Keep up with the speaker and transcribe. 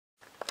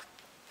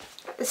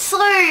So,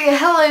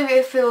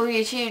 hello fellow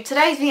YouTube.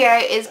 Today's video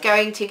is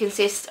going to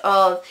consist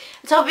of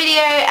a top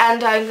video,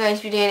 and I'm going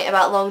to be doing it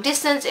about long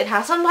distance and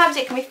how sometimes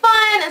it can be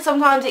fun and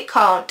sometimes it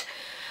can't.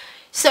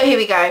 So here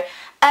we go.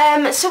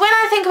 So when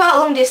I think about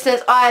long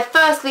distance, I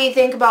firstly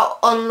think about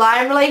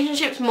online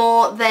relationships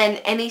more than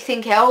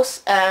anything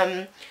else,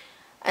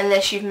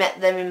 unless you've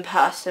met them in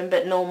person,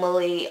 but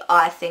normally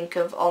I think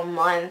of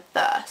online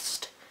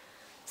first.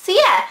 So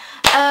yeah,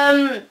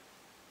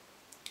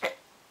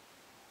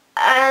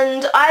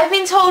 and I've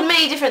been told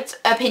many different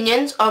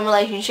opinions on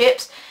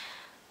relationships,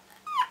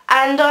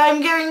 and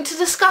I'm going to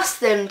discuss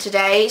them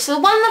today. So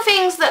one of the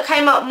things that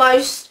came up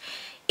most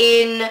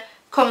in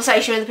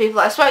conversation with the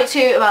people I spoke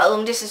to about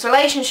long distance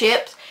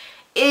relationships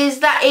is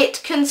that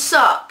it can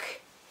suck,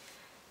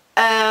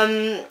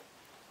 and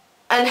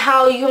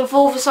how you can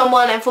fall for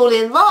someone and fall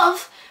in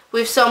love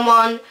with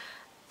someone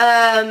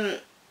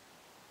and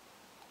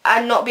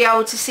not be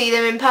able to see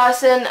them in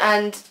person,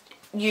 and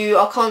you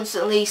are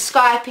constantly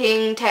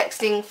Skyping,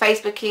 texting,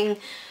 Facebooking,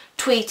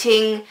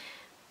 tweeting,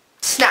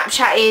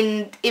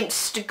 Snapchatting,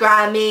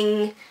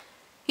 Instagramming,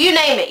 you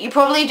name it. You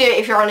probably do it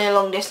if you're in a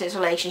long distance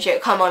relationship,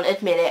 come on,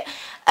 admit it.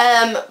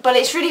 But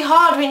it's really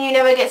hard when you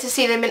never get to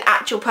see them in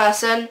actual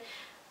person,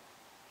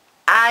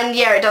 and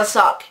yeah, it does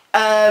suck.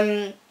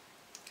 However,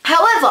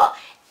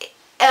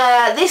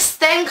 this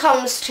then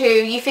comes to,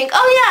 you think,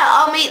 oh yeah,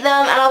 I'll meet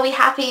them and I'll be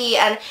happy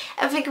and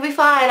everything will be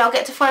fine, I'll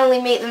get to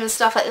finally meet them and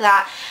stuff like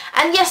that.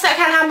 And yes, that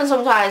can happen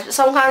sometimes, but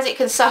sometimes it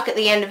can suck at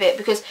the end of it,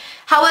 because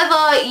even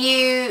though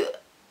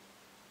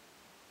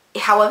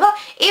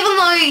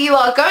you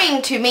are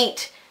going to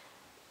meet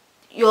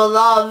your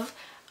love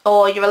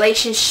or your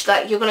relationship,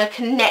 like you're going to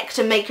connect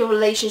and make your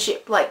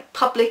relationship like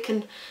public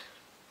and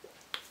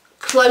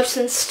close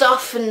and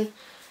stuff, and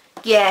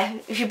yeah,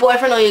 if your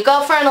boyfriend or your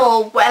girlfriend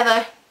or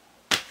whatever,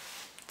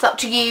 it's up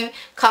to you,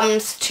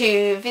 comes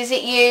to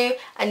visit you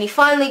and you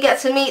finally get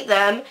to meet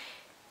them,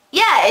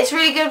 yeah, it's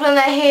really good when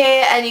they're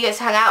here and you get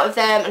to hang out with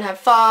them and have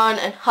fun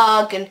and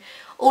hug and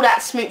all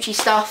that smoochy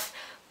stuff.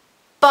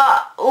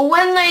 But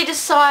when they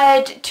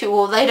decide to,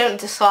 or they don't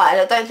decide,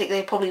 I don't think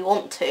they probably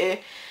want to,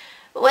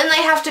 but when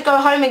they have to go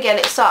home again,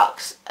 it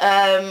sucks.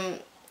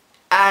 And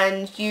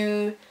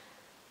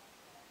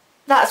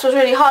that's what's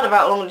really hard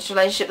about a long distance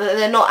relationship, that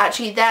they're not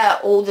actually there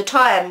all the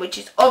time, which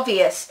is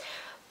obvious.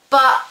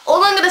 But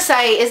all I'm going to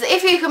say is that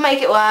if you can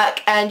make it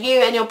work and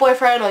you and your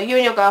boyfriend or you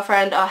and your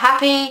girlfriend are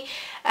happy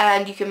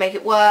and you can make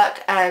it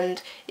work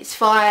and it's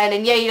fine,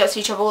 and yeah, you don't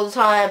see each other all the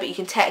time, but you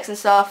can text and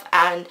stuff,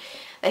 and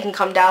they can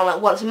come down like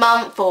once a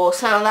month or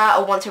something like that,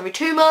 or once every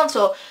 2 months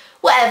or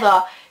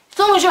whatever. As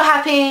long as you're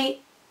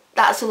happy,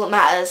 that's all that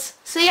matters.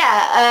 So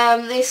yeah,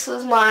 this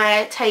was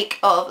my take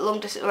of long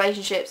distance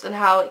relationships and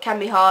how it can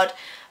be hard,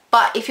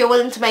 but if you're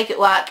willing to make it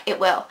work, it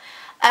will.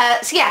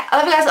 So yeah, I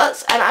love you guys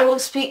lots, and I will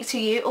speak to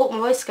you, oh my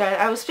voice is going,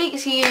 I will speak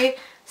to you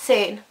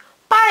soon.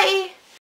 Bye!